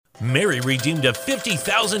Mary redeemed a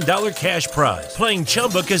 $50,000 cash prize playing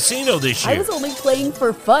Chumba Casino this year. I was only playing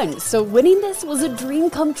for fun, so winning this was a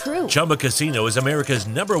dream come true. Chumba Casino is America's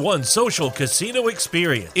 #1 social casino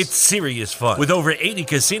experience. It's serious fun. With over 80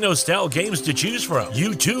 casino-style games to choose from,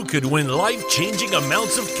 you too could win life-changing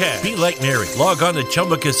amounts of cash. Be like Mary. Log on to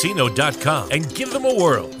ChumbaCasino.com and give them a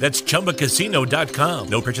whirl. That's ChumbaCasino.com.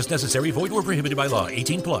 No purchase necessary. Void where prohibited by law.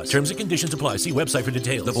 18+. Terms and conditions apply. See website for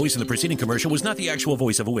details. The voice in the preceding commercial was not the actual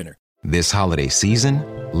voice of a winner. This holiday season,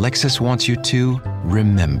 Lexus wants you to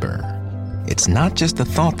remember. It's not just the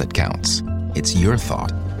thought that counts, it's your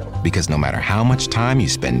thought. Because no matter how much time you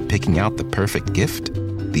spend picking out the perfect gift,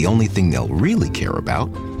 the only thing they'll really care about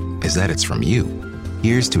is that it's from you.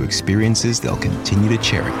 Here's to experiences they'll continue to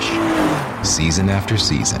cherish. Season after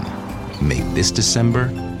season. Make this December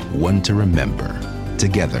one to remember.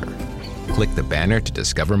 Together. Click the banner to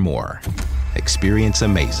discover more. Experience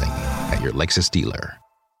amazing at your Lexus dealer.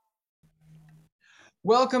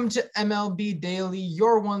 Welcome to MLB Daily,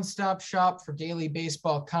 your one-stop shop for daily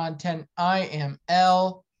baseball content. I am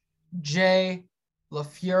LJ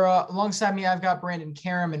LaFura. Alongside me, I've got Brandon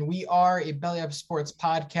Karam, and we are a Belly Up Sports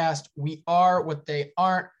podcast. We are what they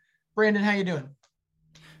aren't. Brandon, how you doing?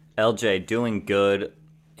 LJ, doing good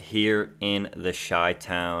here in the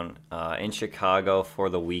Chi-Town, in Chicago for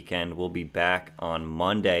the weekend. We'll be back on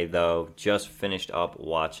Monday, though. Just finished up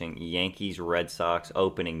watching Yankees-Red Sox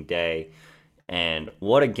opening day. And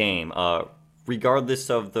what a game. Regardless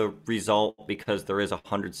of the result, because there is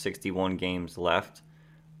 161 games left,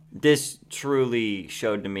 this truly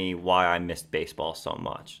showed to me why I missed baseball so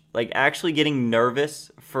much. Like, actually getting nervous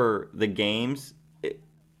for the games,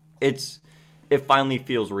 it finally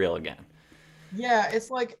feels real again. Yeah, it's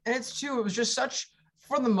like, and it's true. It was just such,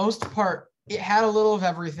 for the most part, it had a little of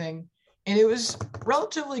everything, and it was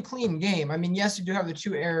relatively clean game. I mean, yes, you do have the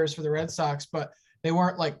 2 errors for the Red Sox, but they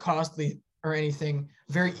weren't like costly or anything,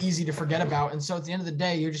 very easy to forget about. And so at the end of the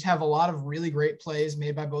day, you just have a lot of really great plays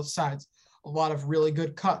made by both sides, a lot of really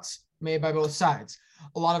good cuts made by both sides,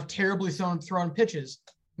 a lot of terribly thrown pitches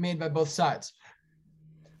made by both sides.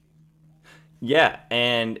 Yeah,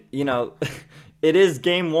 and it is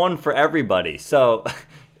game one for everybody. So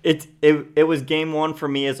it was game one for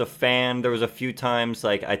me as a fan. There was a few times,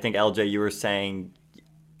 like I think LJ, you were saying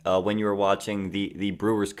when you were watching the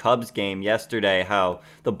Brewers-Cubs game yesterday, how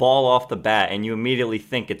the ball off the bat and you immediately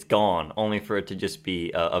think it's gone, only for it to just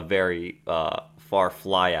be a very far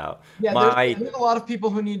fly out. Yeah, there's a lot of people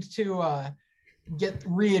who need to get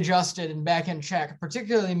readjusted and back in check,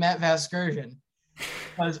 particularly Matt Vasgersian.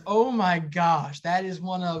 Because, oh my gosh, that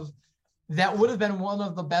would have been one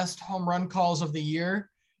of the best home run calls of the year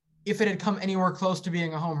if it had come anywhere close to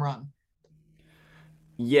being a home run.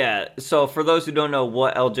 Yeah, so for those who don't know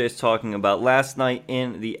what LJ is talking about, last night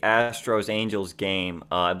in the Astros-Angels game,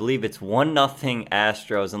 I believe it's 1-0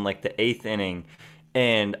 Astros in like the 8th inning,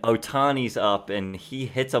 and Ohtani's up and he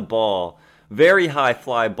hits a ball, very high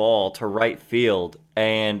fly ball to right field,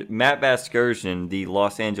 and Matt Vasgersian, the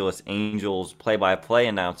Los Angeles Angels play-by-play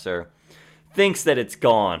announcer, thinks that it's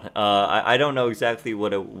gone. I don't know exactly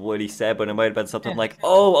what he said, but it might have been something like,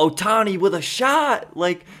 "Oh, Ohtani with a shot,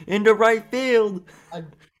 like into right field."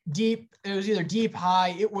 It was either deep,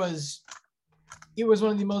 high. It was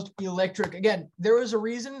one of the most electric. Again, there was a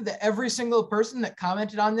reason that every single person that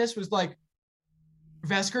commented on this was like,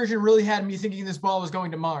 Vasgersian really had me thinking this ball was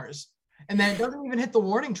going to Mars, and then it doesn't even hit the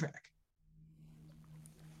warning track.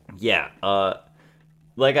 Yeah.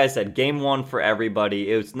 Like I said, game one for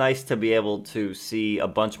everybody. It was nice to be able to see a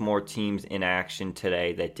bunch more teams in action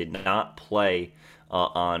today that did not play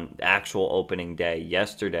on actual opening day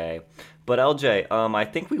yesterday. But LJ, I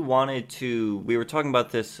think we were talking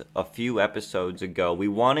about this a few episodes ago. We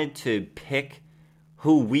wanted to pick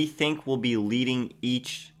who we think will be leading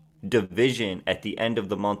each division at the end of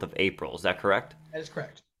the month of April. Is that correct? That is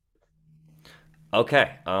correct.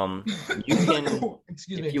 Okay. You can,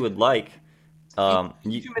 if you would like. Too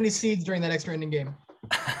many seeds during that extra inning game.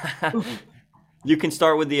 You can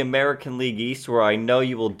start with the American League East, where I know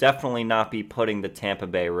you will definitely not be putting the Tampa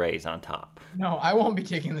Bay Rays on top. No, I won't be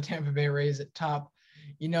taking the Tampa Bay Rays at top.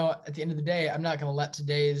 At the end of the day, I'm not going to let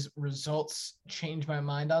today's results change my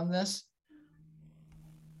mind on this.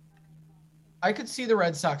 I could see the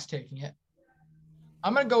Red Sox taking it.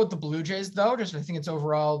 I'm going to go with the Blue Jays, though. I think it's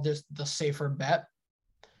overall just the safer bet.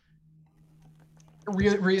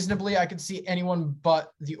 Reasonably, I could see anyone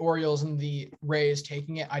but the Orioles and the Rays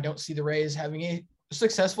taking it. I don't see the Rays having a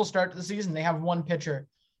successful start to the season. They have one pitcher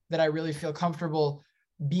that I really feel comfortable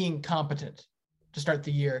being competent to start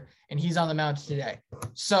the year, and he's on the mound today.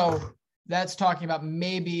 So that's talking about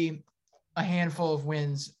maybe a handful of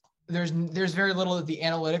wins there's very little that the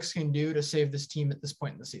analytics can do to save this team at this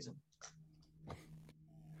point in the season.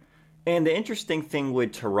 And the interesting thing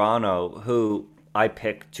with Toronto, who I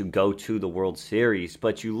picked to go to the World Series,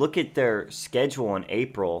 but you look at their schedule in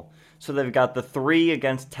April. So they've got the 3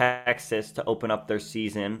 against Texas to open up their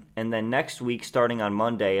season. And then next week, starting on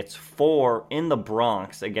Monday, it's 4 in the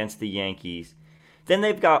Bronx against the Yankees. Then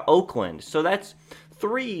they've got Oakland. So that's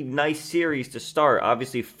 3 nice series to start.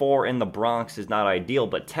 Obviously, 4 in the Bronx is not ideal,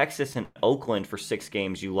 but Texas and Oakland for 6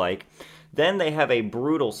 games you like. Then they have a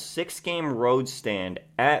brutal 6-game road stand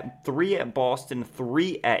at 3 at Boston,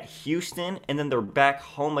 3 at Houston, and then they're back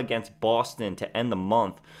home against Boston to end the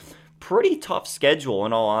month. Pretty tough schedule,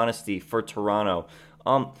 in all honesty, for Toronto.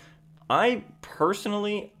 I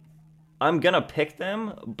personally, I'm going to pick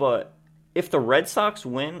them, but if the Red Sox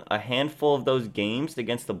win a handful of those games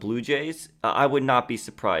against the Blue Jays, I would not be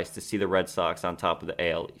surprised to see the Red Sox on top of the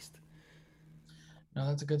AL East. No,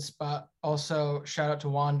 that's a good spot. Also, shout out to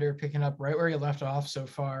Wander picking up right where he left off so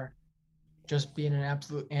far. Just being an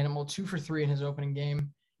absolute animal. 2 for 3 in his opening game.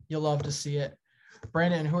 You'll love to see it.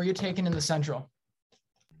 Brandon, who are you taking in the Central?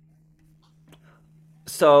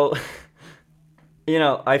 So,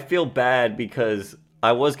 I feel bad because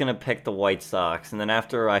I was going to pick the White Sox, and then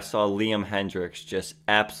after I saw Liam Hendriks just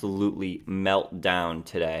absolutely melt down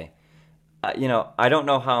today, I don't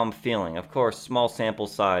know how I'm feeling. Of course, small sample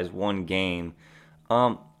size, 1 game.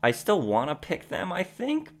 I still want to pick them, I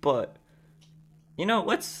think, but,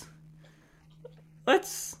 let's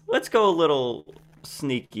go a little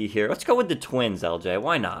sneaky here. Let's go with the Twins, LJ.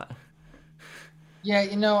 Why not? Yeah,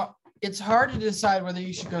 it's hard to decide whether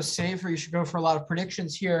you should go safe or you should go for a lot of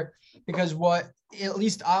predictions here, because what at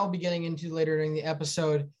least I'll be getting into later during the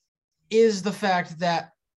episode is the fact that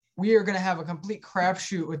we are going to have a complete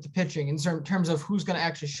crapshoot with the pitching in terms of who's going to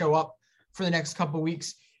actually show up for the next couple of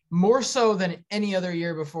weeks, more so than any other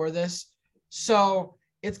year before this. So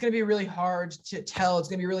it's going to be really hard to tell. It's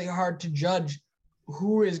going to be really hard to judge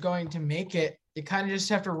who is going to make it. You kind of just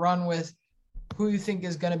have to run with who you think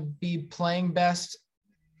is going to be playing best.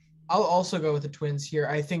 I'll also go with the Twins here.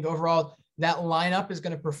 I think overall that lineup is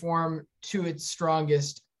going to perform to its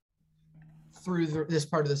strongest through this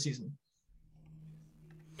part of the season.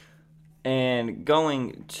 And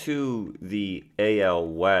going to the AL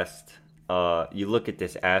West, you look at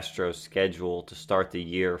this Astros schedule to start the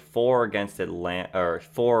year: 4 against Atlanta, or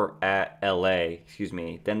 4 at LA.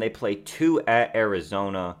 Then they play 2 at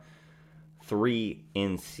Arizona, 3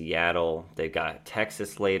 in Seattle. They've got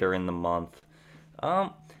Texas later in the month.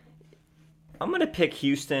 I'm going to pick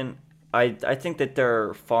Houston. I think that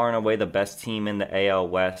they're far and away the best team in the AL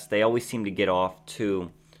West. They always seem to get off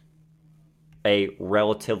to a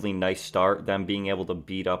relatively nice start. Them being able to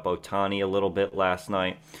beat up Ohtani a little bit last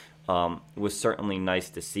night was certainly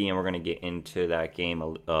nice to see, and we're going to get into that game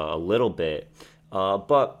a little bit.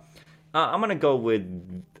 But I'm going to go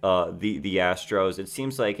with the Astros. It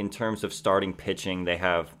seems like in terms of starting pitching, they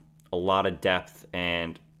have a lot of depth,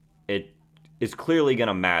 and it is clearly going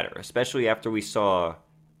to matter, especially after we saw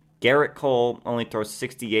Garrett Cole only throw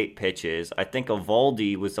 68 pitches. I think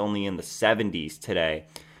Eovaldi was only in the 70s today.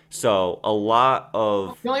 So a lot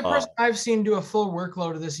of... The only person I've seen do a full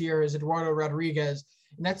workload this year is Eduardo Rodriguez,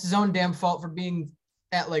 and that's his own damn fault for being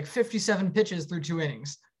at like 57 pitches through 2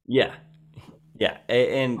 innings. Yeah.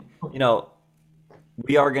 And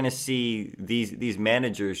we are going to see these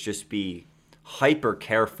managers just be hyper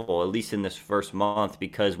careful, at least in this first month,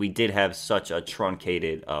 because we did have such a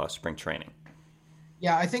truncated spring training.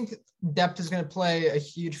 Yeah, I think depth is going to play a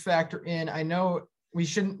huge factor in. I know we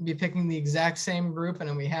shouldn't be picking the exact same group,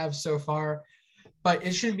 and we have so far, but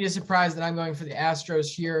it shouldn't be a surprise that I'm going for the Astros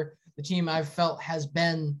here, the team I've felt has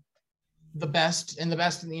been the best in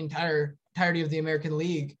the entirety of the American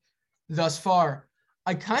League thus far.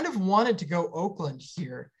 I kind of wanted to go Oakland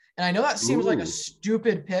here, and I know that seems like a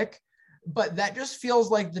stupid pick, but that just feels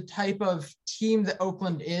like the type of team that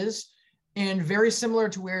Oakland is, and very similar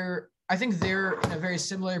to where I think they're in a very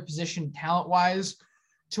similar position talent-wise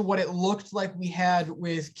to what it looked like we had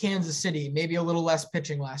with Kansas City, maybe a little less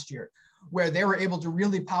pitching last year, where they were able to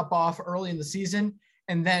really pop off early in the season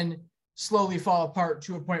and then slowly fall apart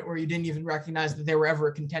to a point where you didn't even recognize that they were ever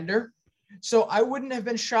a contender. So I wouldn't have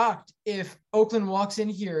been shocked if Oakland walks in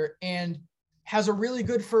here and has a really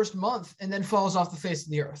good first month and then falls off the face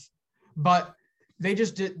of the earth. But they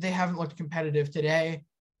haven't looked competitive today,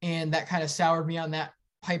 and that kind of soured me on that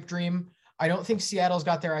pipe dream. I don't think Seattle's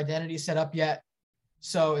got their identity set up yet,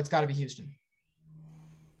 so it's got to be Houston.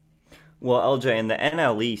 Well, LJ, in the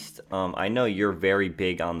NL East, I know you're very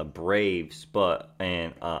big on the Braves,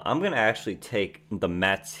 I'm going to actually take the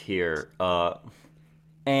Mets here.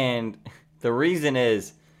 And the reason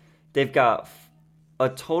is, they've got a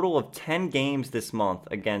total of 10 games this month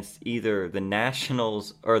against either the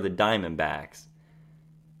Nationals or the Diamondbacks.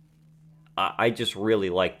 I just really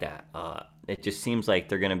like that. It just seems like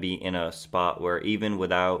they're going to be in a spot where even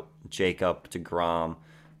without Jacob deGrom,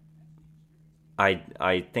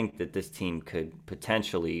 I think that this team could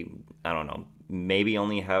potentially, I don't know, maybe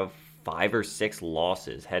only have 5 or 6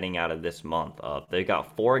 losses heading out of this month. They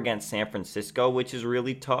got 4 against San Francisco, which is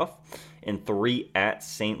really tough, and 3 at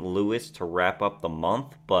St. Louis to wrap up the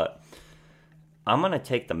month. But I'm going to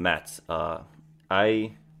take the Mets.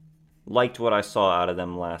 I liked what I saw out of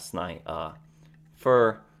them last night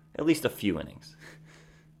for at least a few innings.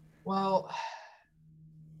 Well,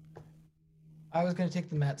 I was going to take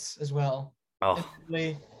the Mets as well. Oh,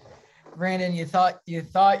 Brandon, you thought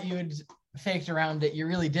you'd faked around it. You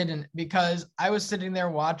really didn't, because I was sitting there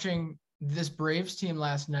watching this Braves team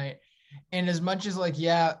last night, and as much as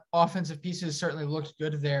offensive pieces certainly looked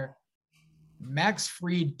good there, Max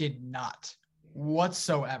Fried did not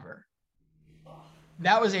whatsoever.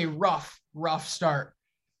 That was a rough start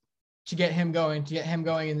to get him going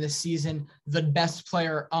in this season, the best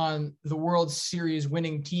player on the World Series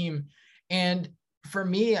winning team. And for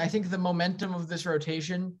me, I think the momentum of this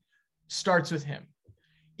rotation starts with him.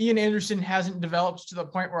 Ian Anderson hasn't developed to the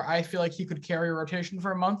point where I feel like he could carry a rotation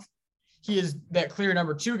for a month. He is that clear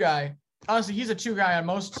number 2 guy. Honestly, he's a 2 guy on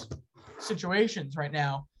most situations right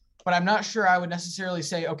now, but I'm not sure I would necessarily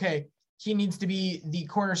say, okay, he needs to be the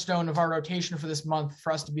cornerstone of our rotation for this month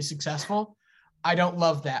for us to be successful. I don't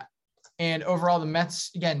love that. And overall, the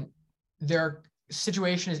Mets, again, their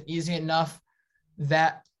situation is easy enough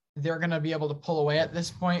that they're going to be able to pull away at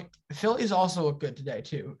this point. Phillies also look good today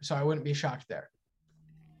too, so I wouldn't be shocked there.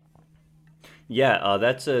 Yeah,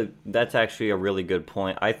 that's actually a really good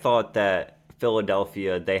point. I thought that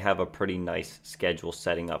Philadelphia, they have a pretty nice schedule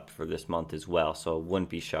setting up for this month as well, so I wouldn't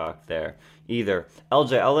be shocked there either.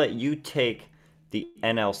 LJ, I'll let you take the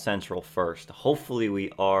NL Central first. Hopefully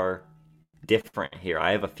we are different here.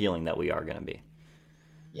 I have a feeling that we are going to be.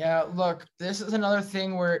 Yeah, look, this is another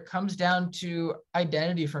thing where it comes down to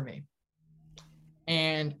identity for me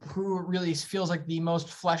and who really feels like the most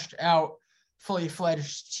fleshed out, fully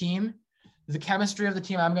fledged team. The chemistry of the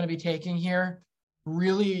team I'm going to be taking here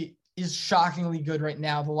really is shockingly good right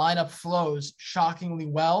now. The lineup flows shockingly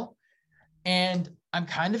well, and I'm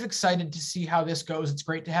kind of excited to see how this goes. It's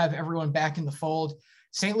great to have everyone back in the fold.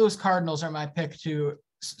 St. Louis Cardinals are my pick to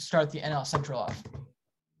start the NL Central off.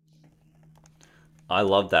 I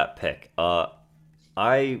love that pick.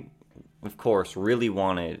 I, of course, really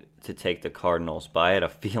wanted to take the Cardinals, but I had a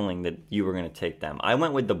feeling that you were going to take them. I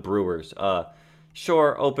went with the Brewers.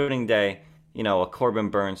 Sure, opening day, a Corbin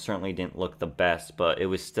Burnes certainly didn't look the best, but it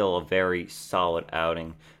was still a very solid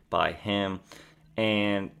outing by him.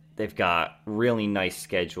 And they've got really nice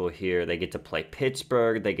schedule here. They get to play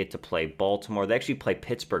Pittsburgh. They get to play Baltimore. They actually play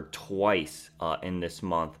Pittsburgh twice in this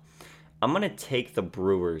month. I'm going to take the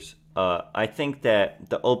Brewers. I think that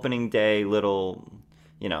the opening day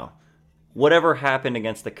whatever happened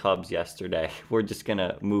against the Cubs yesterday, we're just going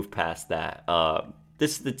to move past that.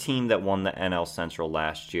 This is the team that won the NL Central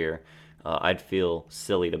last year. I'd feel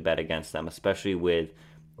silly to bet against them, especially with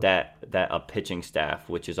that pitching staff,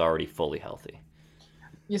 which is already fully healthy.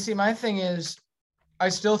 You see, my thing is, I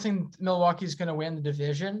still think Milwaukee's going to win the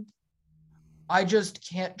division. I just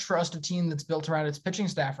can't trust a team that's built around its pitching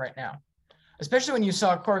staff right now. Especially when you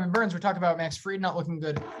saw Corbin Burnes. We're talking about Max Fried not looking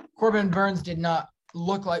good. Corbin Burnes did not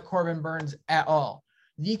look like Corbin Burnes at all.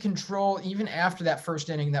 The control, even after that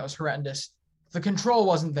first inning, that was horrendous. The control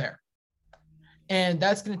wasn't there. And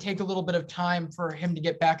that's going to take a little bit of time for him to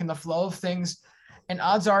get back in the flow of things. And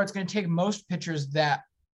odds are it's going to take most pitchers that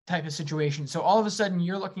type of situation. So all of a sudden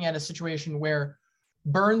you're looking at a situation where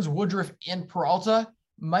Burnes, Woodruff, and Peralta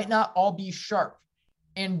might not all be sharp.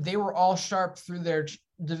 And they were all sharp through their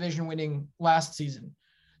division winning last season.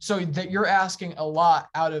 So that you're asking a lot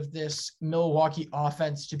out of this Milwaukee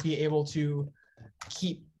offense to be able to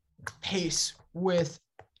keep pace with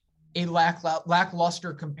a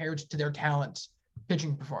lackluster compared to their talent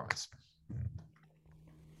pitching performance.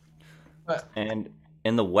 But, and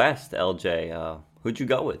in the West, LJ, who'd you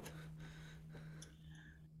go with?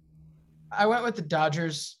 I went with the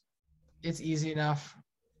Dodgers. It's easy enough.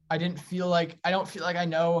 I don't feel like I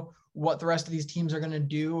know what the rest of these teams are going to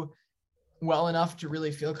do well enough to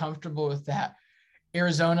really feel comfortable with that.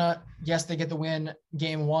 Arizona, yes, they get the win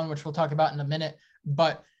game 1, which we'll talk about in a minute,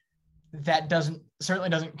 but that certainly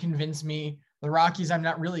doesn't convince me. The Rockies, I'm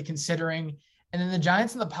not really considering. And then the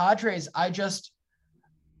Giants and the Padres, I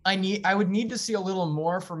would need to see a little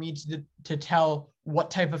more for me to tell what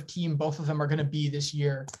type of team both of them are going to be this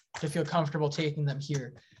year to feel comfortable taking them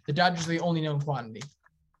here. The Dodgers are the only known quantity.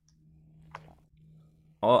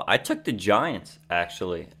 Oh, I took the Giants,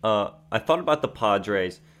 actually. I thought about the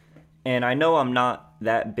Padres, and I know I'm not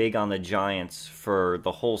that big on the Giants for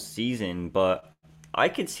the whole season, but I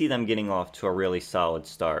could see them getting off to a really solid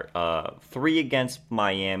start. 3 against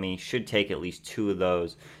Miami, should take at least 2 of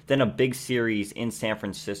those. Then a big series in San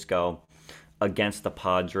Francisco against the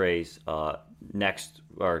Padres next,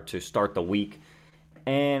 or to start the week.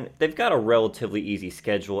 And they've got a relatively easy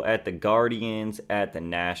schedule at the Guardians, at the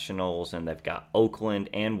Nationals, and they've got Oakland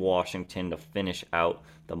and Washington to finish out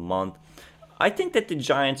the month. I think that the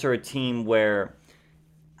Giants are a team where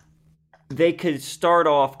they could start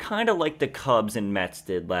off kind of like the Cubs and Mets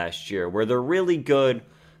did last year, where they're really good,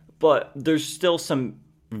 but there's still some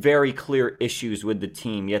very clear issues with the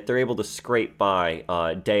team, yet they're able to scrape by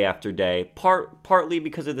day after day, partly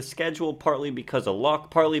because of the schedule, partly because of luck,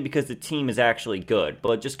 partly because the team is actually good,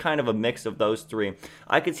 but just kind of a mix of those three.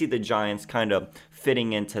 I could see the Giants kind of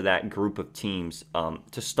fitting into that group of teams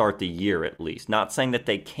to start the year at least. Not saying that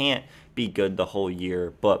they can't be good the whole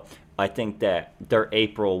year, but I think that their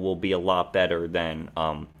April will be a lot better than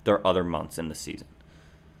their other months in the season.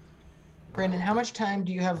 Brandon, how much time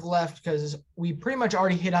do you have left? Because we pretty much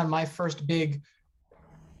already hit on my first big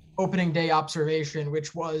opening day observation,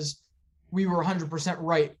 which was we were 100%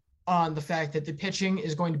 right on the fact that the pitching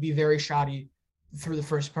is going to be very shoddy through the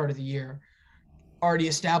first part of the year. Already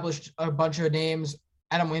established a bunch of names.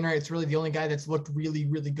 Adam Wainwright's really the only guy that's looked really,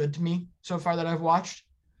 really good to me so far that I've watched.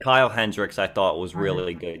 Kyle Hendricks, I thought, was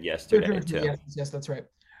really good yesterday, too. Yes, that's right.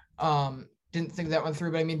 Didn't think that one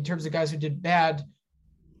through, but I mean, in terms of guys who did bad,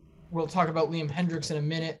 we'll talk about Liam Hendricks in a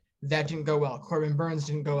minute. That didn't go well. Corbin Burns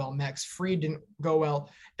didn't go well. Max Fried didn't go well.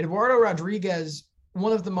 Eduardo Rodriguez,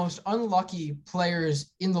 one of the most unlucky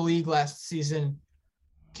players in the league last season,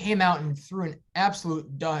 came out and threw an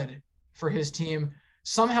absolute dud for his team.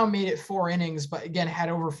 Somehow made it 4 innings, but again, had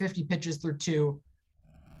over 50 pitches through 2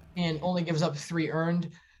 and only gives up 3 earned.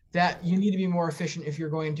 That you need to be more efficient if you're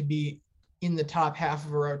going to be in the top half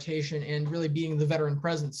of a rotation and really being the veteran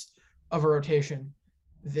presence of a rotation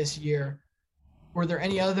this year. Were there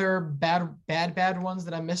any other bad ones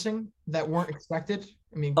that I'm missing that weren't expected?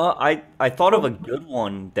 I mean, I thought of a good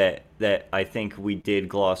one that I think we did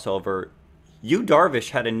gloss over. Yu Darvish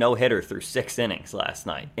had a no-hitter through 6 innings last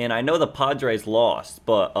night, and I know the Padres lost,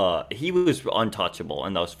 but he was untouchable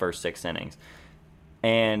in those first 6 innings.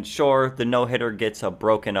 And sure, the no-hitter gets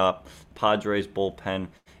broken up. Padres bullpen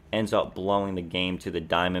ends up blowing the game to the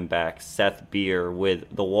Diamondbacks. Seth Beer with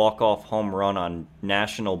the walk-off home run on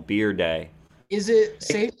National Beer Day. Is it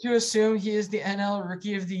safe to assume he is the NL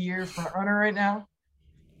Rookie of the Year frontrunner right now?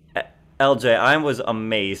 LJ, I was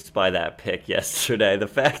amazed by that pick yesterday. The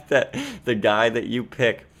fact that the guy that you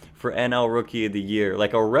pick for NL Rookie of the Year,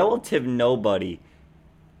 like a relative nobody,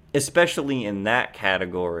 especially in that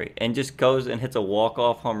category, and just goes and hits a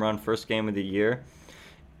walk-off home run first game of the year.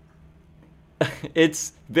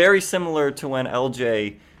 It's very similar to when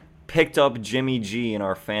LJ picked up Jimmy G in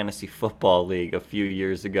our fantasy football league a few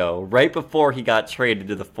years ago, right before he got traded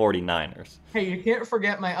to the 49ers. Hey, you can't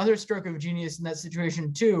forget my other stroke of genius in that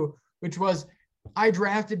situation too, which was I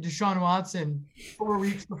drafted Deshaun Watson 4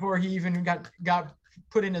 weeks before he even got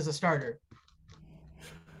put in as a starter.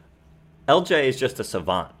 LJ is just a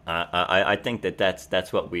savant. I think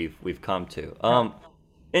that's what we've come to.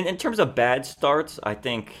 In terms of bad starts, I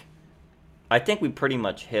think we pretty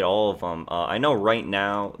much hit all of them. I know right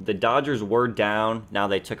now the Dodgers were down. Now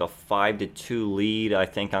they took a 5-2 lead, I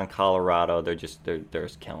think, on Colorado. They're just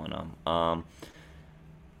killing them.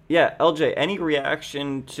 Yeah, LJ, any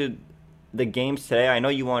reaction to the games today? I know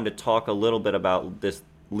you wanted to talk a little bit about this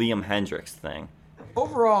Liam Hendricks thing.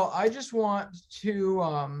 Overall, I just want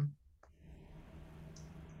to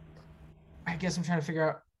I guess I'm trying to figure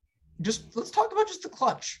out, let's talk about just the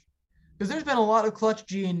clutch, because there's been a lot of clutch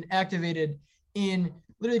gene activated in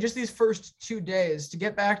literally just these first 2 days. To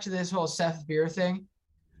get back to this whole Seth Beer thing,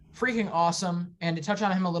 freaking awesome. And to touch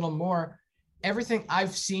on him a little more, everything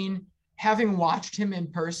I've seen, having watched him in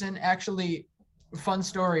person, actually, fun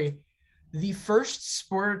story, the first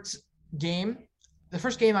game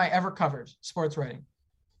I ever covered, sports writing,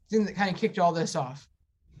 thing that kind of kicked all this off,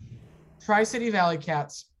 Tri-City Valley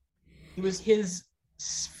Cats. It was his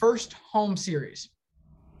first home series.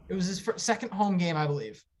 It was his second home game, I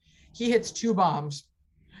believe. He hits 2 bombs,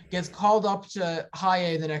 gets called up to high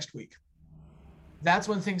A the next week. That's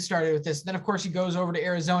when things started with this. Then, of course, he goes over to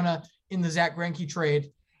Arizona in the Zach Greinke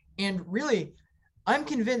trade. And really, I'm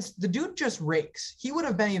convinced the dude just rakes. He would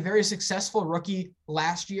have been a very successful rookie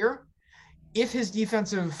last year if his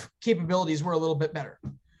defensive capabilities were a little bit better.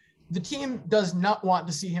 the team does not want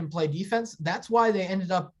to see him play defense. That's why they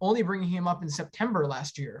ended up only bringing him up in September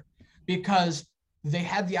last year, because they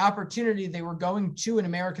had the opportunity. They were going to an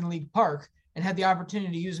American League park and had the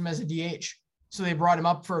opportunity to use him as a DH. So they brought him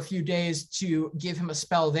up for a few days to give him a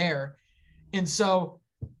spell there. And so,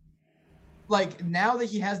 like, now that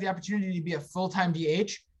he has the opportunity to be a full-time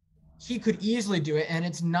DH, he could easily do it. And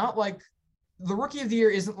it's not like the Rookie of the Year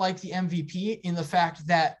isn't like the MVP in the fact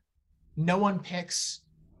that no one picks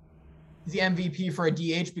the MVP for a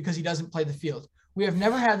DH because he doesn't play the field. We have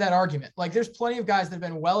never had that argument. Like, there's plenty of guys that have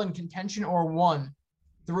been well in contention or won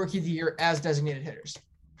the Rookie of the Year as designated hitters.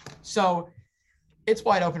 So it's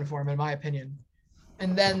wide open for him, in my opinion.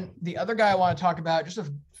 And then the other guy I want to talk about, just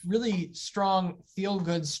a really strong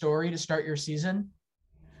feel-good story to start your season.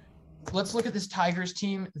 Let's look at this Tigers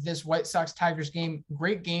team, this White Sox-Tigers game.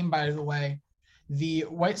 Great game, by the way. The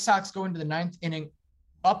White Sox go into the ninth inning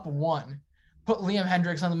up 1. Put Liam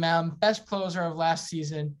Hendricks on the mound, best closer of last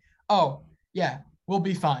season. Oh, yeah, we'll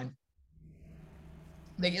be fine.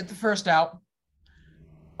 They get the first out.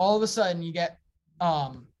 All of a sudden, you get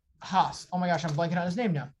Haas. Oh my gosh, I'm blanking on his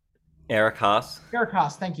name now. Eric Haas. Eric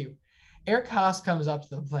Haas, thank you. Eric Haas comes up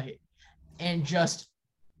to the plate and just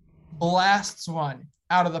blasts one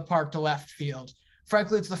out of the park to left field.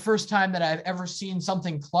 Frankly, it's the first time that I've ever seen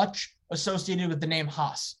something clutch associated with the name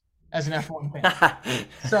Haas as an F1 fan.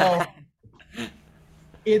 So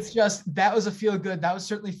it's just, that was a feel good. That was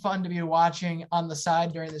certainly fun to be watching on the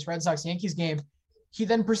side during this Red Sox-Yankees game. He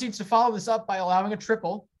then proceeds to follow this up by allowing a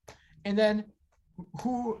triple. And then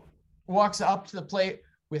who walks up to the plate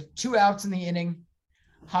with 2 outs in the inning?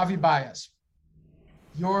 Javi Baez,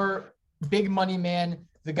 your big money man,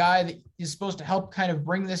 the guy that is supposed to help kind of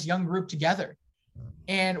bring this young group together.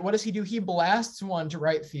 And what does he do? He blasts one to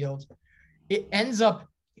right field. It ends up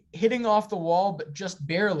hitting off the wall, but just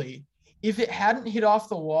barely. If it hadn't hit off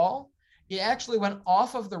the wall, it actually went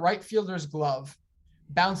off of the right fielder's glove,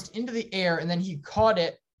 bounced into the air, and then he caught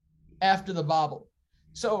it after the bobble.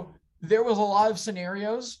 So there was a lot of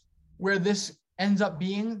scenarios where this ends up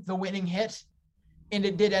being the winning hit, and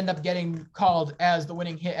it did end up getting called as the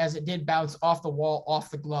winning hit, as it did bounce off the wall, off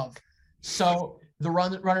the glove. So the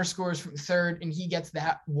runner scores from third, and he gets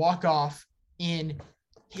that walk-off in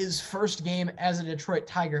his first game as a Detroit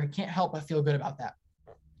Tiger. I can't help but feel good about that.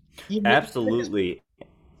 Absolutely.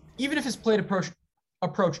 Even if his plate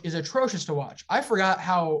approach is atrocious to watch. I forgot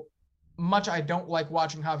how much I don't like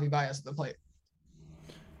watching Javi Baez at the plate.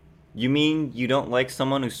 You mean you don't like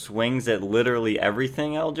someone who swings at literally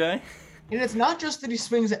everything, LJ? And it's not just that he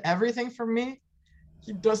swings at everything for me.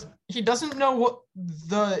 He doesn't know what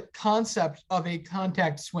the concept of a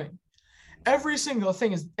contact swing. Every single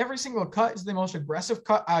cut is the most aggressive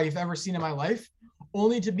cut I've ever seen in my life,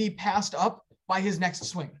 only to be passed up by his next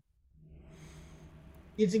swing.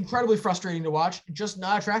 It's incredibly frustrating to watch, just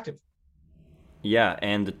not attractive. Yeah,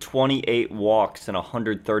 and the 28 walks in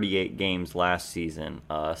 138 games last season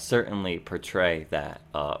certainly portray that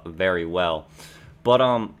very well. But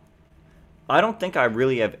I don't think I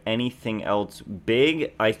really have anything else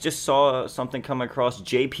big. I just saw something come across.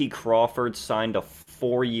 J.P. Crawford signed a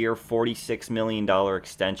 4-year, $46 million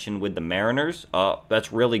extension with the Mariners.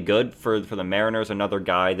 That's really good for the Mariners. Another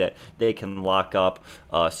guy that they can lock up.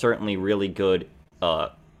 Certainly really good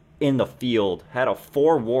in the field. Had a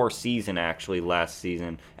 4-WAR season actually last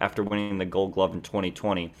season after winning the Gold Glove in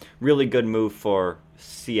 2020. Really good move for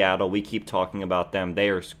Seattle. We keep talking about them. They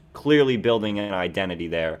are clearly building an identity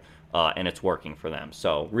there. And it's working for them.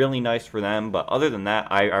 So really nice for them. But other than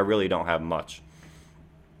that, I really don't have much.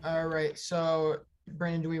 All right. So,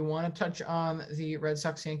 Brandon, do we want to touch on the Red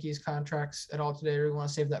Sox-Yankees contracts at all today, or do we want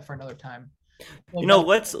to save that for another time?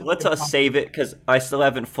 Let's save it, because I still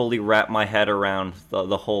haven't fully wrapped my head around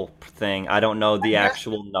the whole thing. I don't know the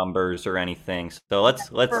actual numbers or anything. So let's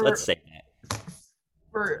save that.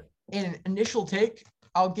 For an initial take,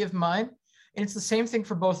 I'll give mine. And it's the same thing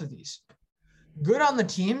for both of these. Good on the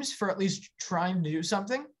teams for at least trying to do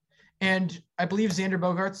something. And I believe Xander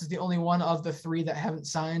Bogaerts is the only one of the 3 that haven't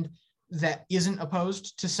signed that isn't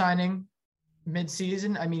opposed to signing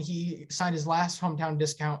mid-season. I mean, he signed his last hometown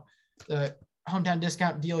discount, the hometown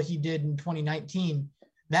discount deal he did in 2019.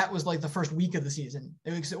 That was like the first week of the season.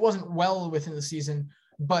 It wasn't well within the season,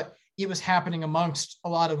 but it was happening amongst a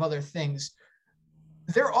lot of other things.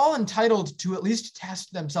 They're all entitled to at least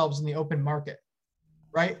test themselves in the open market,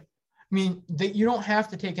 right? I mean, you don't have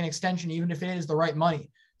to take an extension, even if it is the right money.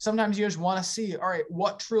 Sometimes you just want to see, all right,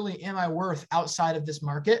 what truly am I worth outside of this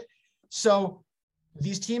market? So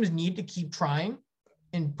these teams need to keep trying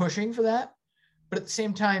and pushing for that. But at the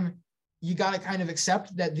same time, you got to kind of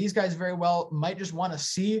accept that these guys very well might just want to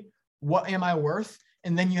see, what am I worth?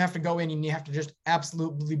 and then you have to go in and you have to just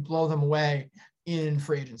absolutely blow them away in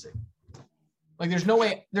free agency. Like there's no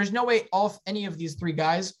way any of these three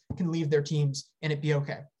guys can leave their teams and it be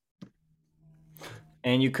okay.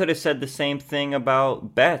 And you could have said the same thing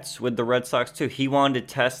about Betts with the Red Sox too. He wanted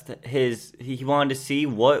to test he wanted to see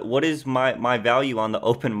what is my value on the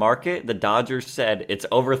open market. The Dodgers said it's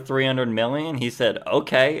over $300 million. He said,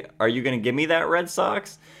 "Okay, are you going to give me that, Red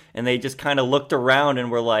Sox?" And they just kind of looked around and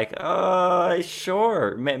were like,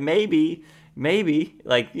 sure, maybe.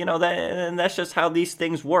 Like, you know, and that's just how these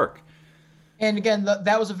things work. And again,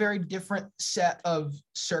 that was a very different set of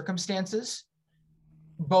circumstances,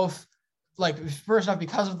 both like first off,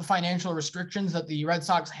 because of the financial restrictions that the Red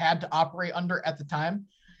Sox had to operate under at the time.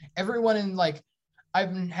 Everyone in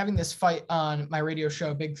I've been having this fight on my radio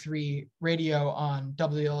show, Big Three Radio on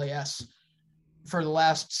WLAS for the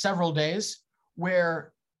last several days,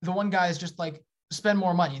 where the one guy is just like, spend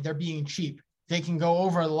more money. They're being cheap. They can go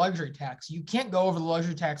over the luxury tax. You can't go over the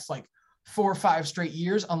luxury tax like 4 or 5 straight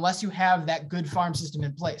years unless you have that good farm system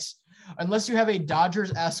in place. Unless you have a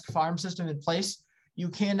Dodgers-esque farm system in place, you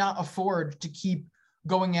cannot afford to keep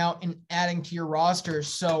going out and adding to your roster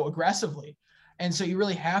so aggressively. And so you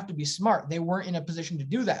really have to be smart. They weren't in a position to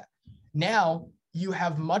do that. Now you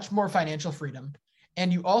have much more financial freedom,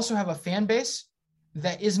 and you also have a fan base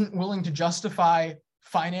that isn't willing to justify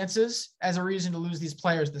finances as a reason to lose these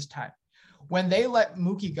players this time. When they let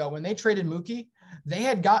Mookie go, when they traded Mookie, they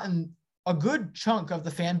had gotten a good chunk of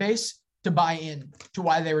the fan base to buy in to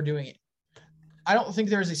why they were doing it. I don't think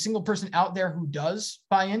there is a single person out there who does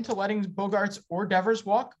buy into letting Bogaerts or Devers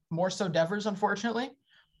walk, more so Devers, unfortunately.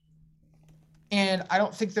 And I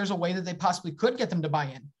don't think there's a way that they possibly could get them to buy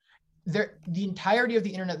in. The entirety of the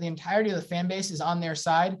internet, the entirety of the fan base is on their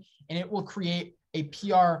side, and it will create a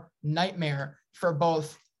PR nightmare for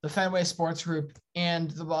both the Fenway Sports Group and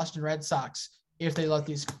the Boston Red Sox if they let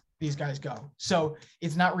these guys go. So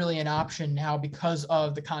it's not really an option now because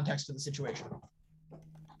of the context of the situation.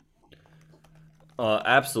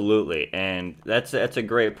 Absolutely. And that's a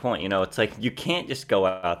great point. You know, it's like you can't just go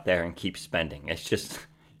out there and keep spending. It's just,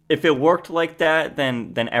 if it worked like that,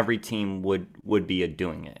 then every team would be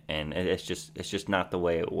doing it. And it's just not the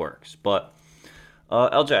way it works. But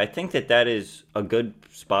LJ, I think that is a good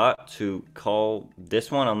spot to call this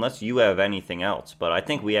one, unless you have anything else. But I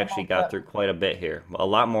think we actually got through quite a bit here, a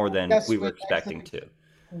lot more than we were expecting to.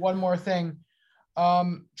 One more thing.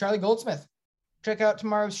 Charlie Goldsmith, check out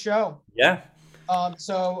tomorrow's show. Yeah.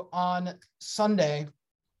 So on Sunday,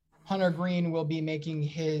 Hunter Greene will be making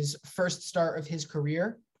his first start of his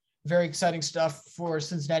career. Very exciting stuff for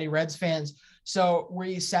Cincinnati Reds fans. So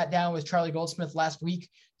we sat down with Charlie Goldsmith last week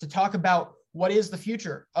to talk about what is the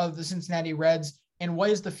future of the Cincinnati Reds and what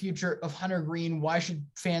is the future of Hunter Greene. Why should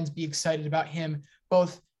fans be excited about him,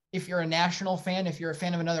 both if you're a national fan, if you're a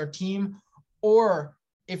fan of another team, or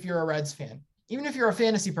if you're a Reds fan. Even if you're a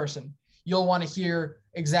fantasy person, you'll want to hear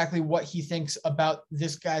exactly what he thinks about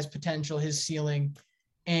this guy's potential, his ceiling.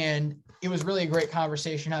 And it was really a great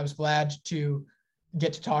conversation. I was glad to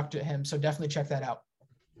get to talk to him. So definitely check that out.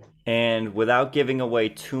 And without giving away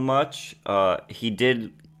too much, he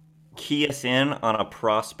did key us in on a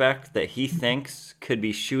prospect that he thinks could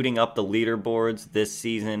be shooting up the leaderboards this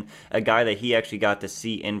season, a guy that he actually got to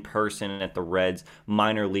see in person at the Reds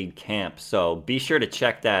minor league camp. So be sure to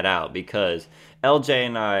check that out, because LJ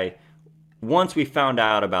and I, once we found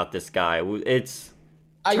out about this guy, it's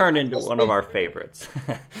turned into one of our favorites.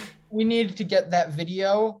 We need to get that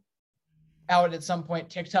video out at some point,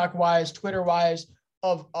 TikTok-wise, Twitter-wise,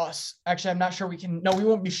 of us. Actually, I'm not sure we can. No, we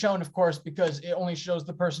won't be shown, of course, because it only shows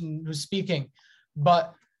the person who's speaking.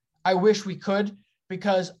 But I wish we could,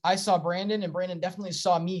 because I saw Brandon, and Brandon definitely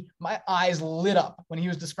saw me. My eyes lit up when he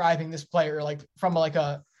was describing this player, like from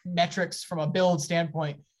a metrics, from a build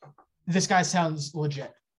standpoint. This guy sounds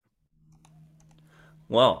legit.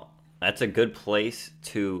 Well, that's a good place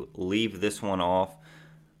to leave this one off.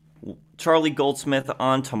 Charlie Goldsmith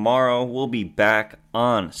on tomorrow. We'll be back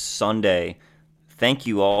on Sunday. Thank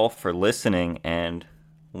you all for listening, and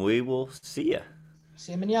we will see you.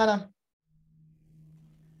 See you mañana.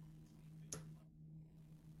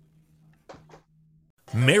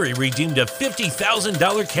 Mary redeemed a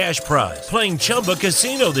 $50,000 cash prize playing Chumba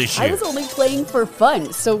Casino this year. I was only playing for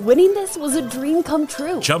fun, so winning this was a dream come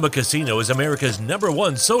true. Chumba Casino is America's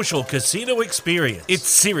 #1 social casino experience. It's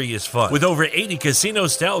serious fun. With over 80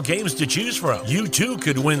 casino-style games to choose from, you too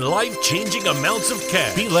could win life-changing amounts of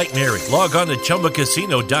cash. Be like Mary. Log on to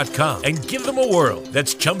ChumbaCasino.com and give them a whirl.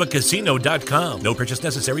 That's ChumbaCasino.com. No purchase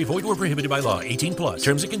necessary. Void or prohibited by law. 18+.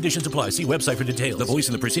 Terms and conditions apply. See website for details. The voice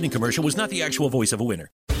in the preceding commercial was not the actual voice of a winner.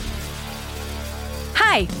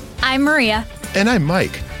 Hi, I'm Maria. And I'm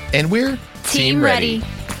Mike. And we're Team Ready.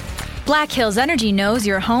 Black Hills Energy knows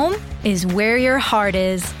your home is where your heart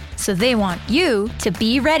is, so they want you to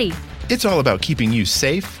be ready. It's all about keeping you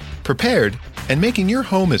safe, prepared, and making your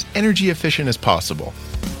home as energy efficient as possible.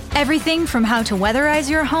 Everything from how to weatherize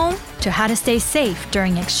your home to how to stay safe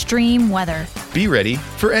during extreme weather. Be ready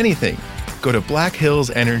for anything. Go to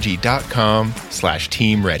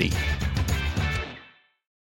blackhillsenergy.com/teamready.